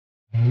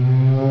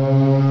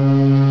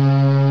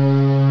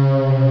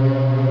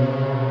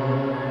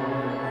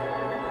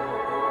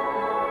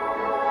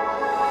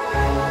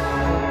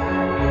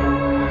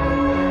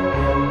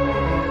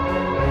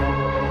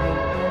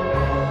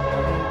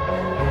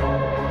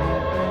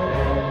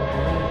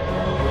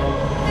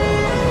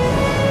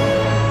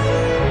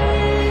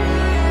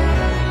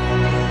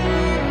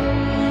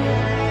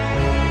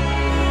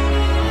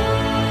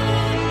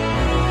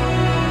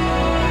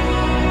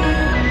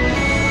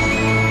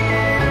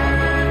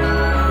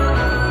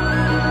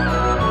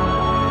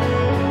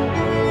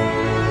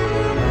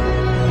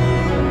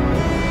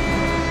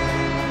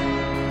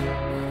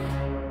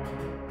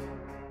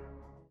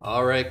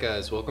Alright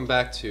guys, welcome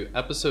back to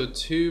episode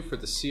 2 for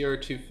the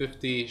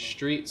CR250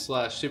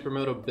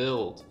 Street/Supermoto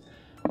build.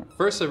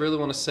 First, I really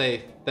want to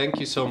say thank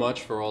you so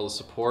much for all the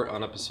support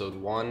on episode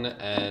 1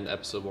 and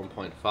episode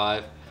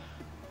 1.5.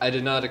 I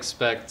did not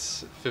expect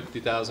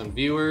 50,000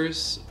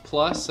 viewers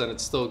plus, and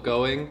it's still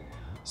going.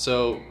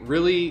 So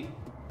really,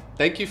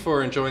 thank you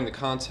for enjoying the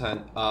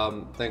content.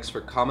 Thanks for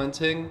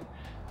commenting,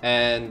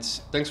 and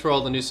thanks for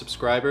all the new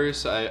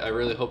subscribers. I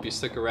really hope you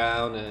stick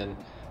around and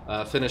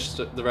finish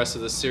the rest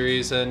of the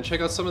series, and check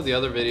out some of the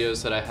other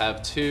videos that I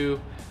have too,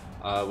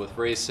 with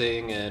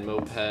racing and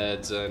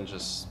mopeds and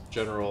just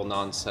general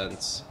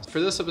nonsense.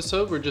 For this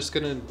episode, we're just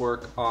going to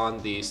work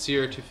on the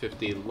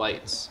CR250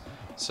 lights.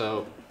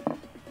 So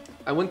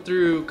I went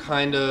through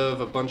kind of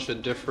a bunch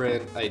of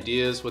different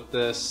ideas with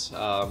this.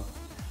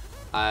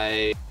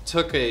 I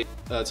took a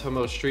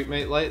Tomo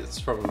Streetmate light that's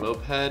from a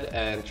moped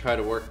and tried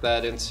to work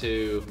that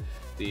into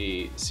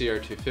the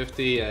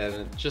CR250, and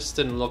it just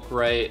didn't look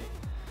right.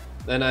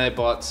 Then I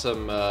bought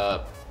some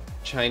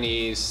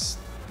Chinese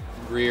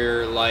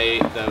rear light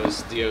that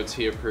was DOT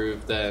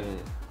approved, and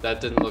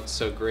that didn't look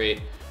so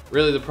great.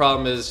 Really, the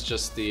problem is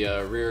just the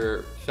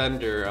rear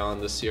fender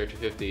on the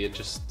CR250.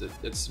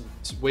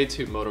 It's way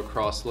too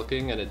motocross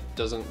looking, and it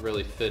doesn't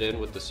really fit in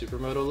with the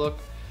Supermoto look.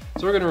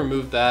 So we're going to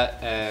remove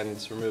that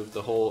and remove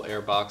the whole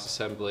airbox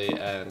assembly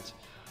and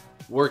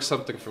work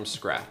something from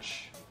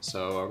scratch.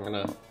 So I'm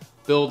going to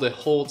build a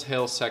whole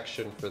tail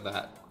section for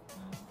that.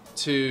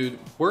 To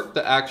work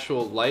the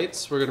actual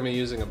lights, we're going to be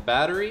using a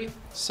battery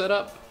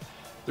setup.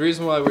 The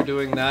reason why we're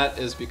doing that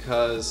is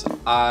because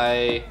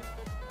I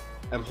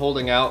am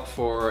holding out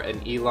for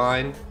an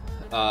E-line.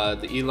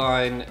 The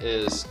E-line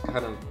is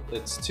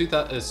it's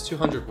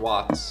 200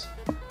 watts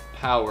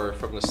power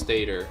from the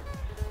stator,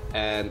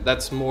 and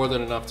that's more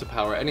than enough to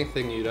power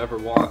anything you'd ever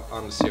want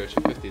on the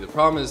CR250. The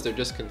problem is they're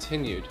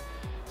discontinued.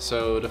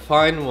 So to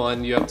find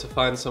one, you have to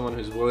find someone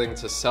who's willing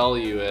to sell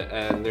you it,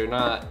 and they're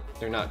not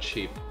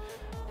cheap.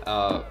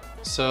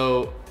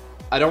 So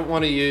I don't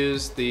want to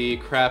use the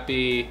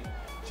crappy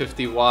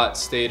 50-watt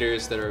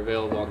stators that are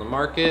available on the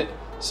market,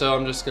 so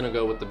I'm just going to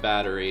go with the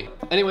battery.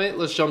 Anyway,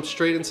 let's jump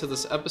straight into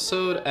this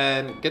episode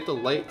and get the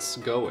lights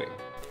going.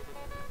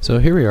 So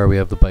here we are, we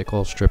have the bike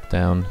all stripped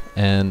down,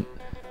 and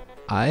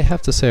I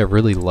have to say I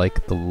really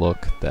like the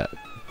look that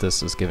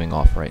this is giving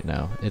off right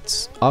now.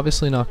 It's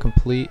obviously not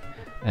complete,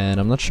 and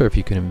I'm not sure if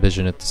you can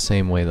envision it the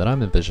same way that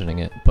I'm envisioning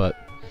it,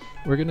 but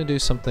we're going to do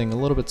something a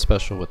little bit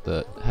special with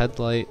the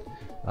headlight,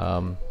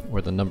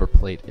 where the number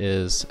plate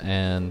is,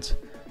 and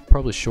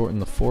probably shorten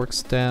the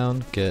forks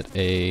down, get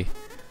a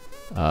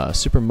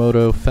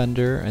Supermoto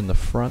fender in the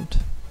front,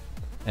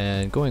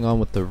 and going on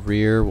with the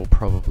rear, we'll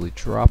probably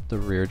drop the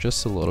rear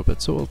just a little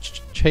bit. So we'll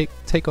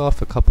take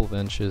off a couple of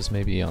inches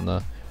maybe on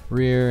the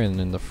rear, and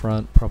in the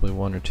front probably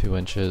 1 or 2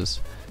 inches,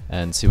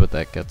 and see what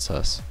that gets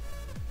us.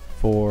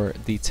 For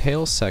the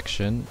tail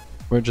section,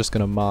 we're just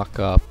going to mock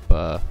up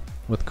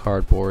with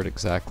cardboard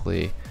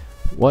exactly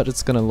what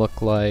it's going to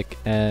look like,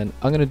 and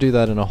I'm going to do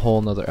that in a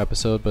whole nother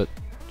episode, but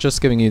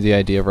just giving you the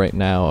idea right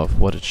now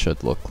of what it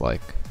should look like.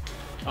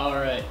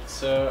 Alright,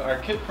 so our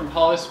kit from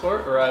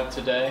Polysport arrived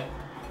today.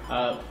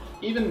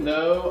 Even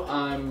though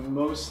I'm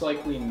most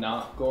likely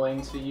not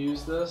going to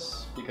use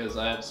this because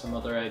I have some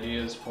other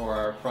ideas for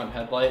our front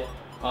headlight,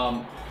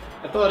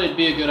 I thought it'd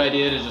be a good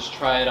idea to just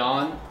try it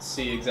on,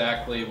 see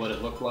exactly what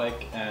it looked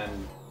like,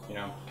 and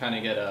kind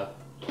of get a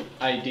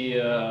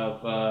idea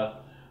of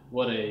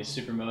what a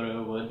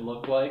Supermoto would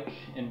look like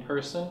in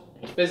person.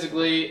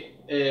 Basically,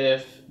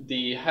 if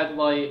the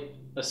headlight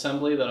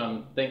assembly that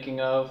I'm thinking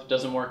of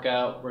doesn't work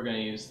out, we're going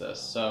to use this.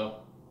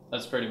 So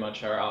that's pretty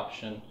much our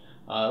option.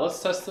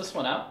 Let's test this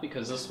one out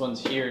because this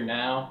one's here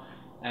now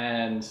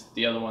and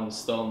the other one's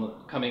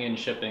still coming in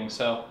shipping.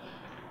 So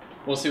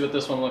we'll see what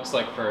this one looks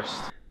like first.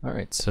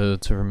 Alright, so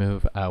to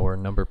remove our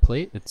number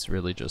plate, it's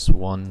really just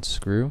one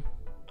screw.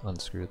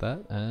 Unscrew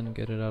that and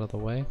get it out of the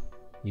way.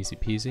 Easy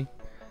peasy.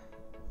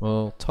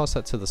 We'll toss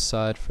that to the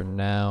side for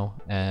now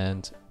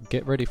and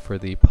get ready for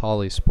the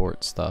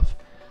Polysport stuff.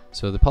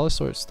 So the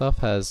Polysport stuff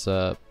has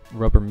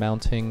rubber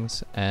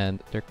mountings,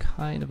 and they're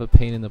kind of a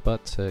pain in the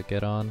butt to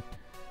get on.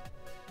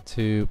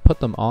 To put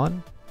them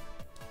on,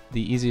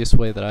 the easiest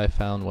way that I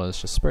found was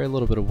just spray a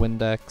little bit of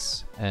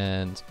Windex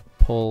and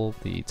pull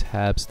the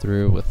tabs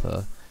through with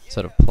a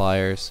set of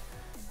pliers.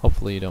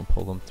 Hopefully you don't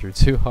pull them through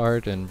too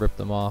hard and rip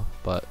them off,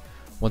 but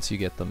once you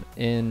get them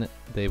in,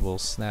 they will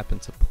snap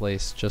into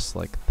place just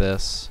like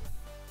this,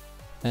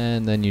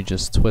 and then you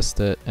just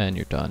twist it and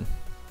you're done.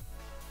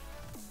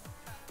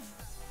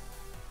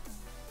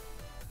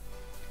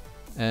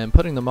 And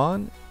putting them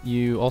on,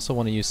 you also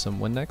want to use some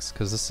Windex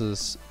because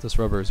this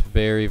rubber is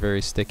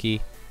very sticky.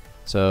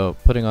 So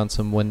putting on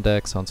some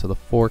Windex onto the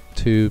fork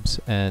tubes,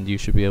 and you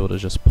should be able to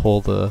just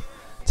pull the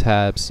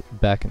tabs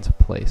back into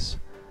place.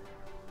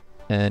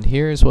 And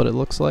here's what it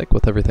looks like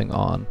with everything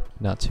on.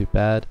 Not too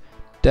bad.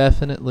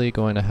 Definitely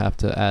going to have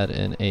to add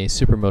in a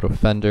Supermoto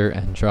fender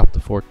and drop the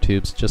fork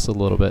tubes just a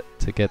little bit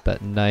to get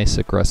that nice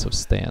aggressive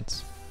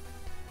stance.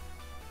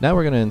 Now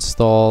we're going to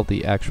install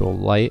the actual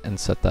light and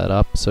set that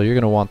up. So you're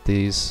going to want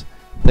these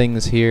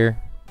things here.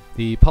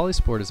 The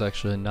Polysport is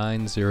actually a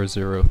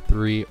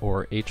 9003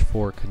 or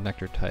H4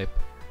 connector type.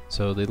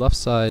 So the left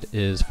side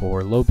is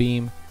for low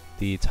beam,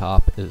 the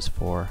top is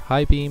for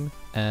high beam,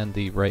 and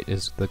the right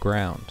is the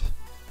ground.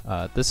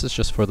 This is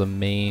just for the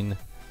main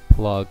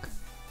plug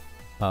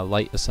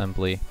light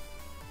assembly.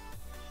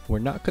 We're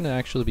not going to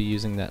actually be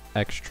using that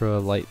extra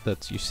light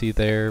that you see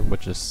there,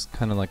 which is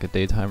kind of like a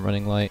daytime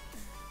running light.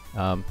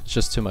 It's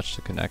just too much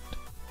to connect.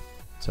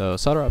 So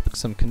solder up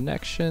some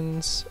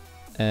connections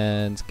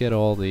and get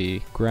all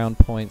the ground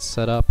points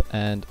set up,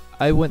 and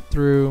I went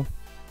through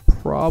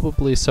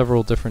probably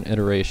several different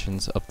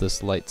iterations of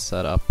this light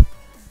setup.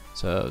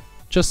 So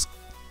just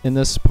in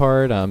this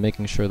part,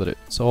 making sure that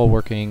it's all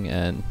working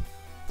and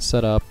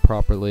set up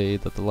properly,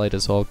 that the light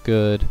is all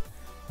good.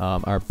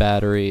 Our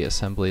battery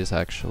assembly is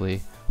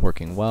actually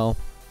working well,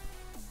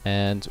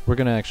 and we're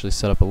going to actually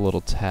set up a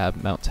little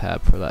mount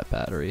tab for that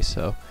battery,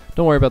 so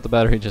don't worry about the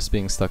battery just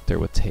being stuck there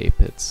with tape.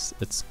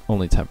 It's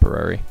only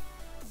temporary.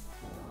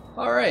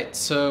 Alright,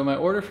 so my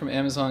order from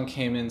Amazon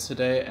came in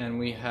today, and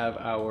we have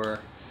our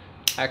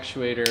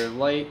actuator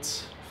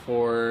light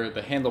for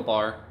the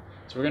handlebar.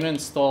 So we're going to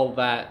install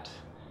that,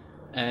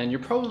 and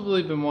you've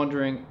probably been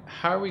wondering,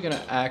 how are we going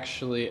to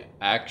actually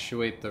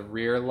actuate the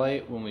rear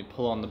light when we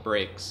pull on the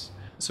brakes?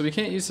 So we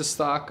can't use the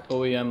stock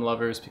OEM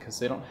levers because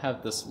they don't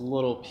have this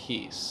little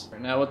piece.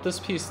 Now what this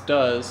piece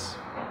does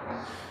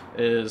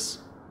is,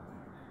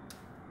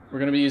 we're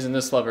going to be using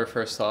this lever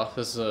first off.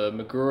 This is a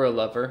Magura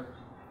lever.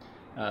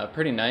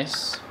 Pretty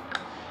nice.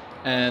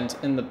 And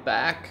in the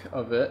back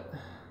of it,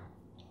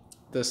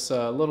 this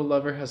little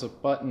lever has a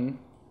button,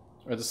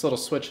 or this little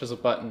switch has a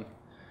button,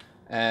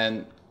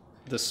 and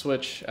the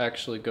switch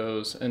actually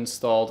goes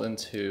installed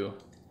into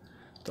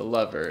the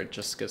lever. It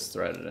just gets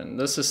threaded in.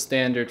 This is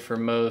standard for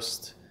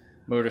most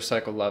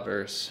motorcycle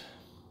levers.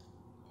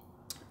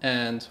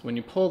 And when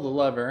you pull the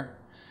lever,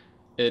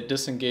 it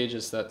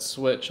disengages that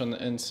switch on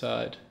the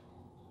inside.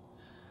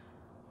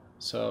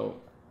 So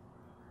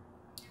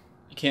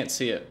you can't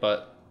see it,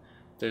 but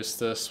there's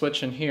the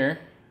switch in here,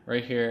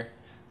 right here,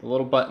 the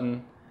little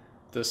button.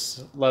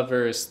 This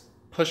lever is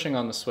pushing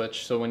on the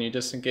switch, so when you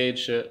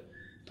disengage it,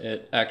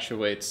 it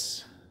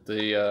actuates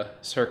the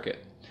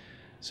circuit.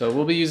 So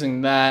we'll be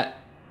using that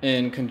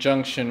in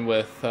conjunction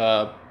with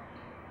the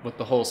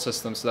whole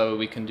system, so that way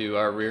we can do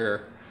our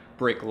rear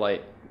brake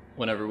light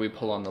whenever we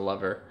pull on the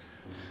lever.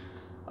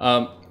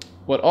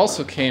 What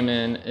also came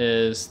in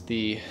is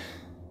the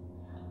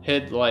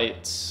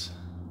headlights.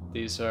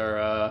 These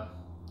are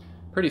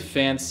pretty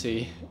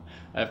fancy,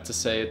 I have to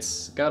say.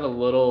 It's got a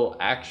little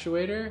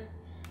actuator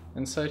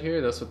inside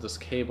here. That's what this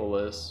cable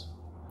is.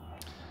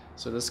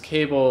 So this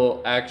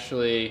cable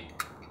actually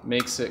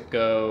makes it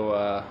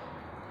go,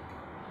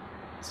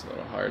 it's a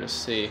little hard to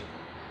see,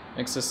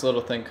 makes this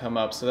little thing come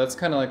up. So that's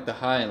kind of like the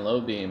high and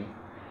low beam.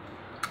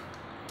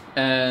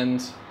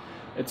 And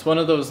it's one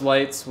of those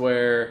lights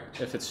where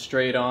if it's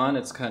straight on,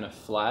 it's kind of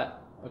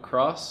flat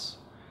across.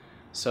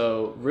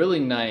 So really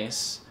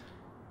nice,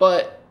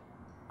 but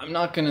I'm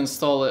not going to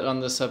install it on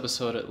this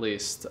episode at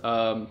least.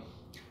 So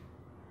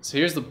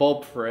here's the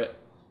bulb for it.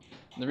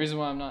 And the reason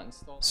why I'm not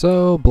installing...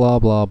 So blah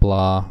blah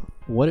blah.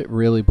 What it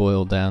really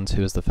boiled down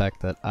to is the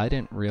fact that I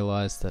didn't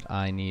realize that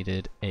I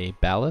needed a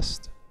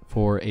ballast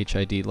for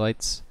HID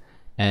lights,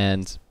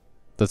 and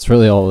that's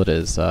really all it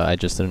is. I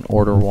just didn't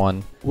order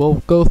one. We'll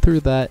go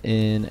through that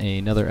in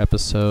another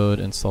episode,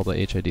 install the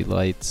HID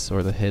lights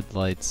or the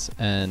headlights,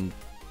 and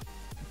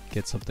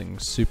get something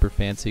super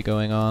fancy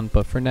going on,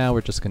 but for now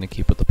we're just going to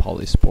keep with the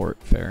Polysport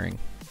fairing.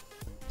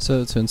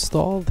 So to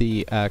install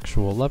the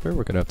actual lever,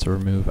 we're going to have to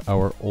remove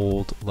our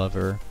old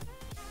lever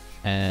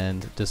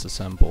and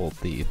disassemble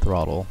the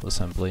throttle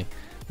assembly.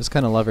 This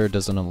kind of lever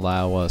doesn't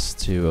allow us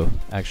to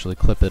actually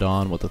clip it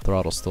on with the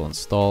throttle still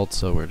installed,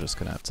 so we're just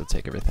going to have to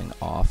take everything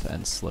off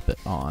and slip it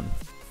on.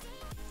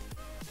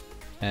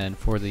 And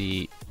for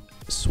the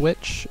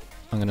switch,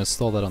 I'm going to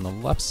install that on the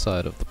left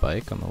side of the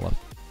bike, on the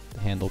left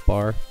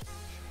handlebar,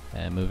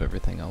 and move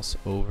everything else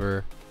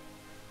over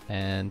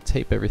and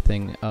tape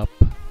everything up,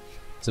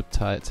 zip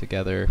tie it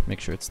together, make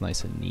sure it's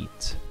nice and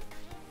neat.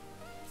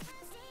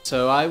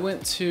 So I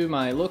went to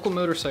my local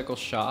motorcycle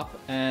shop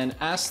and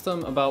asked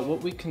them about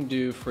what we can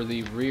do for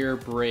the rear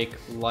brake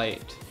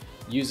light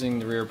using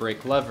the rear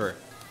brake lever.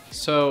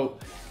 So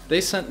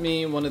they sent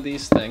me one of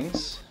these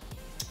things.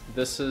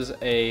 This is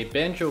a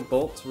banjo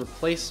bolt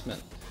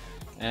replacement,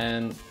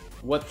 and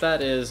what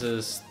that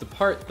is the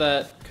part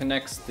that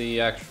connects the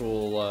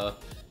actual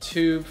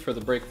tube for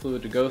the brake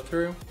fluid to go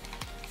through.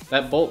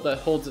 That bolt that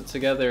holds it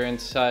together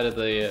inside of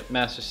the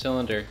master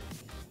cylinder,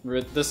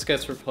 this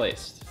gets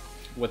replaced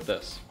with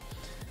this.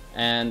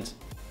 And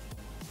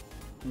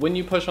when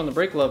you push on the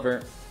brake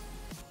lever,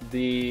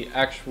 the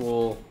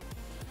actual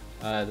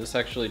this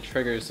actually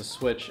triggers the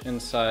switch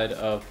inside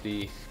of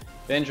the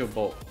banjo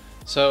bolt.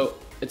 So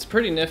it's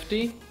pretty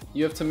nifty.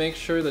 You have to make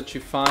sure that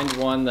you find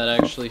one that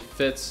actually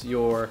fits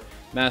your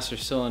master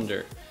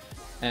cylinder.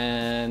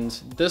 And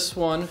this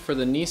one, for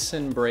the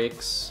Nissan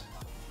brakes,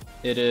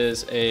 it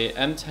is a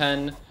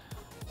M10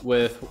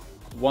 with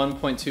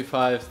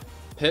 1.25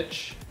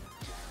 pitch.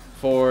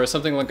 For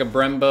something like a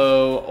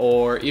Brembo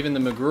or even the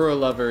Magruder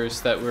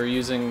levers that we're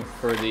using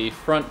for the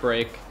front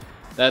brake,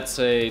 that's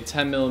a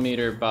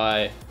 10mm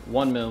by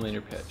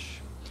 1mm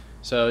pitch.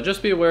 So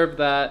just be aware of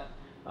that.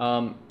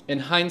 In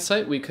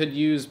hindsight, we could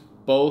use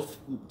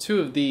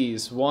two of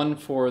these, one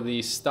for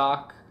the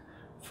stock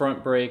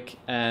front brake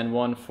and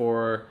one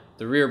for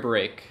the rear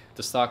brake,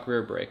 the stock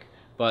rear brake.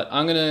 But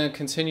I'm gonna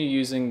continue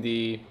using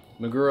the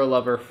Magruder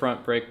lever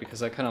front brake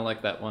because I kind of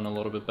like that one a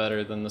little bit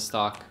better than the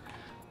stock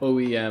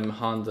OEM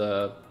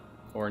Honda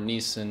or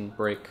Nissan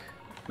brake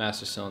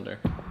master cylinder.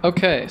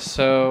 Okay,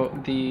 so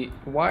the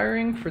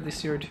wiring for the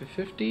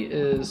CR250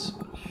 is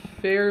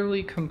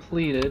fairly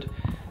completed.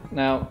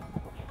 Now,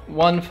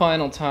 one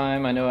final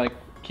time, I know I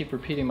keep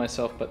repeating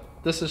myself, but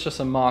this is just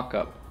a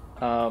mock-up.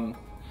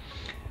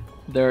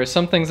 There are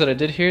some things that I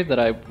did here that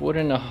I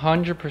wouldn't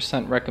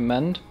 100%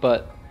 recommend,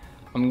 but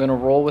I'm gonna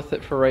roll with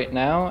it for right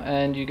now,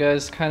 and you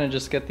guys kind of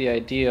just get the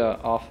idea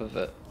off of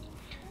it.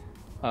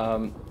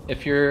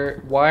 If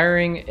you're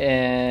wiring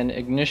an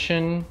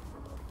ignition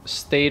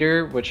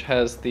stator, which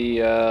has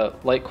the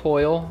light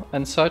coil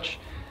and such,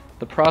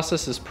 the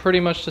process is pretty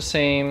much the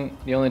same.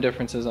 The only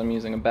difference is I'm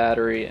using a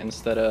battery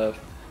instead of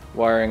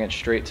wiring it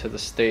straight to the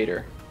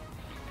stator.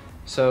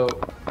 So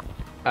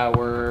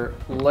our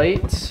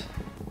light,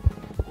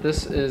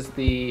 this is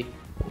the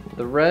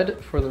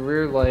red for the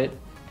rear light,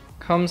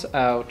 comes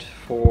out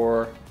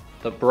for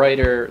the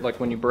brighter, like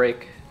when you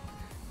brake.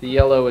 The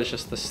yellow is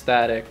just the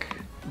static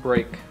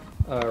brake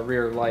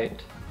rear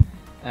light,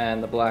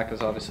 and the black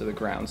is obviously the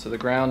ground. So the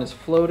ground is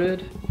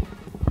floated,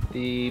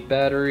 the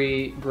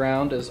battery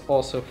ground is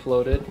also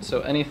floated,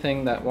 so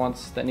anything that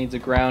needs a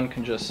ground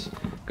can just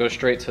go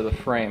straight to the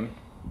frame.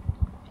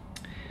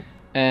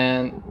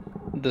 And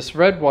this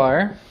red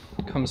wire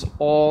comes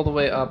all the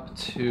way up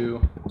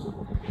to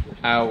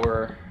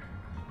our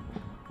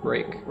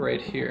brake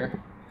right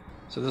here.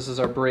 So this is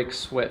our brake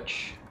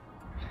switch,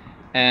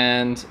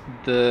 and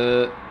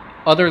the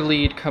other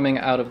lead coming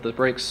out of the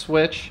brake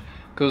switch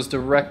goes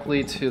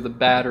directly to the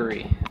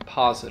battery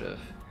positive.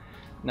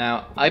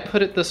 Now I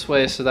put it this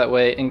way so that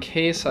way in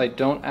case I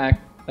don't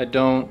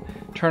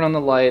turn on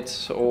the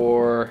lights,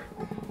 or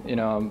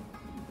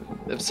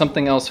if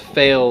something else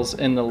fails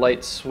in the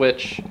light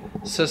switch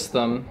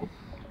system,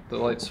 the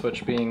light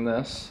switch being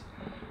this,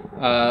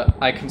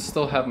 I can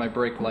still have my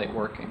brake light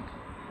working.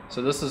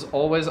 So this is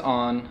always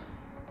on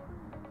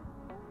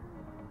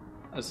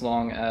as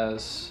long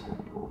as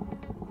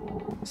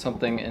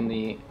something in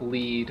the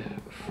lead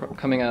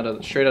coming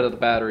straight out of the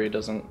battery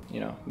doesn't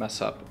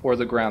mess up, or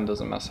the ground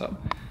doesn't mess up.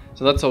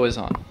 So that's always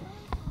on.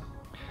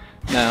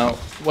 Now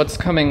what's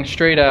coming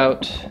straight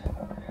out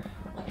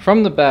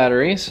from the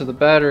battery, so the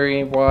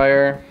battery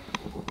wire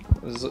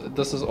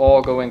this is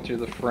all going through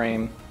the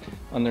frame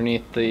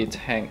underneath the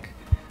tank.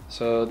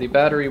 So the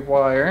battery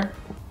wire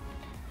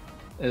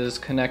is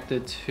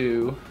connected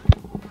to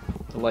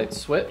the light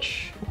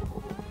switch.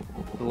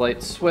 The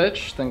light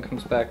switch then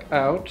comes back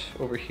out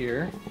over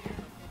here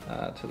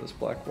to this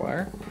black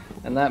wire,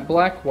 and that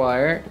black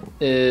wire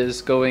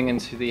is going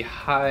into the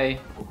high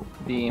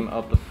beam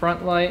of the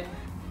front light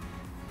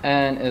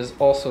and is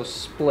also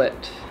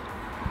split,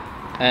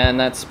 and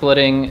that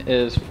splitting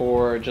is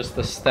for just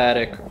the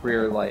static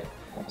rear light.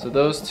 So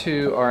those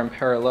two are in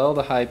parallel,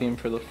 the high beam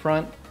for the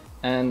front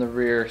and the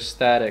rear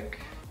static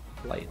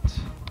light.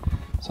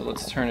 So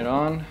let's turn it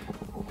on,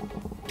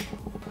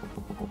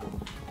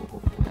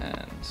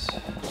 and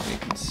you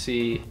can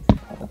see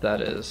that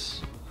that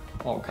is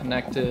all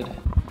connected.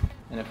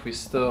 And if we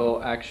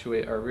still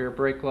actuate our rear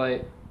brake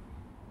light,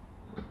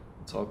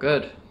 it's all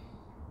good.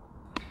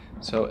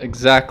 So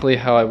exactly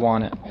how I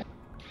want it.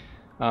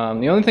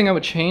 The only thing I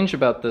would change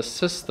about this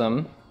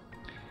system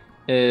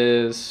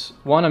is,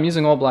 one, I'm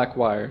using all black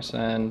wires,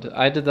 and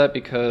I did that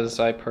because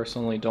I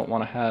personally don't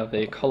want to have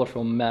a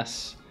colorful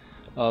mess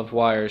of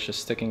wires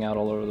just sticking out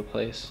all over the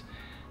place.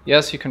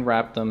 Yes, you can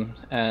wrap them,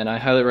 and I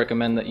highly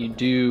recommend that you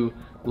do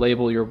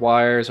label your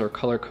wires or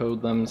color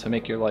code them to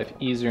make your life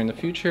easier in the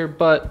future,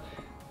 but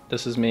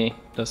this is me,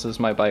 this is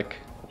my bike.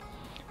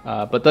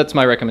 But that's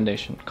my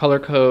recommendation. Color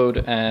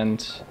code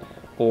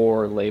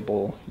or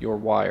label your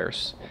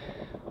wires.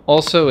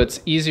 Also,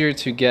 it's easier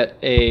to get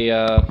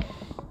a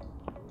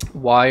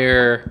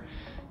wire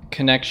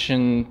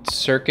connection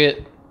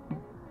circuit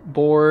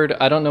board.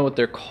 I don't know what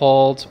they're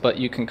called, but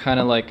you can kind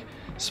of like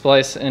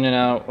splice in and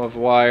out of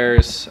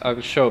wires.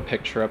 I'll show a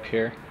picture up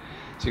here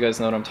so you guys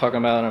know what I'm talking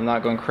about and I'm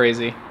not going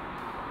crazy.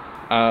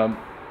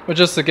 But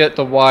just to get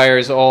the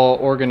wires all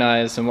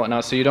organized and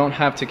whatnot, so you don't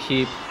have to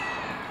keep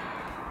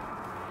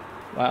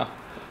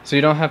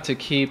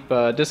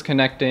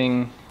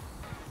disconnecting,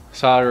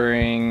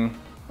 soldering,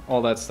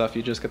 all that stuff.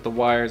 You just get the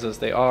wires as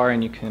they are,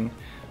 and you can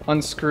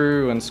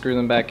unscrew and screw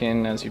them back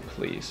in as you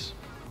please.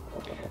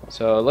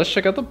 So let's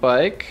check out the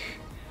bike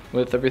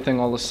with everything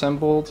all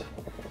assembled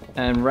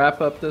and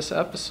wrap up this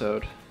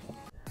episode.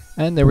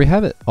 And there we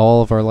have it.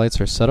 All of our lights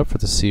are set up for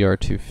the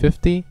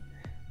CR250.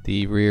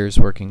 The rear's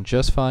working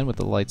just fine with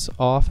the lights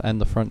off,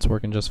 and the front's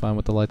working just fine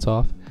with the lights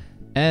off,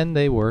 and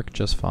they work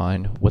just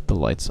fine with the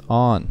lights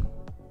on.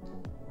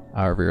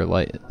 Our rear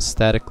light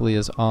statically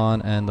is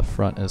on and the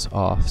front is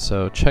off.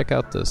 So check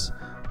out this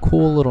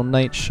cool little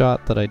night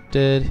shot that I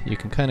did. You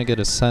can kind of get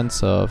a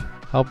sense of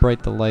how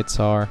bright the lights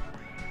are.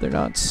 They're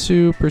not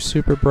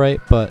super bright,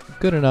 but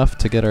good enough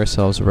to get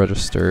ourselves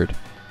registered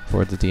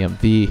for the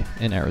DMV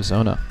in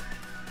Arizona.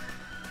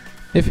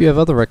 If you have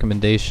other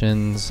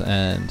recommendations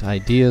and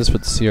ideas for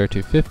the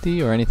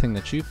CR250 or anything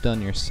that you've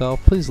done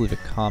yourself, please leave a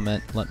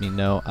comment. Let me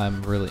know.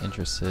 I'm really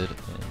interested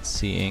in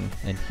seeing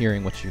and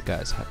hearing what you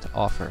guys have to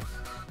offer.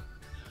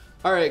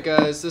 Alright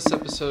guys, this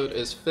episode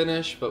is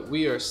finished, but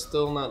we are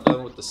still not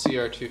done with the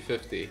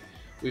CR250.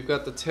 We've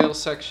got the tail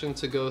section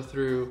to go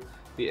through,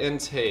 the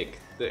intake,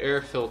 the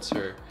air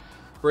filter,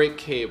 brake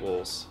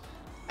cables,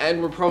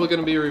 and we're probably going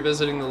to be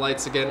revisiting the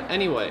lights again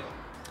anyway.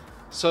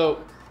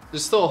 So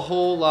there's still a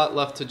whole lot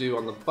left to do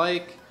on the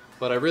bike,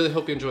 but I really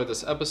hope you enjoyed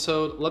this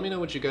episode. Let me know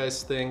what you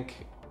guys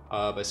think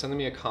by sending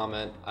me a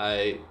comment.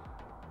 I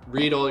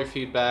read all your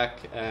feedback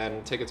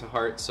and take it to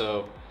heart,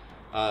 so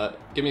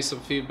give me some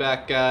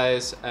feedback,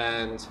 guys,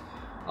 and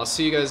I'll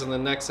see you guys in the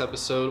next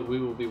episode. We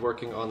will be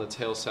working on the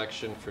tail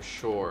section for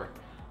sure.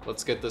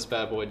 Let's get this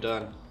bad boy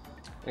done.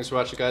 Thanks for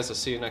watching, guys. I'll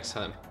see you next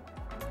time.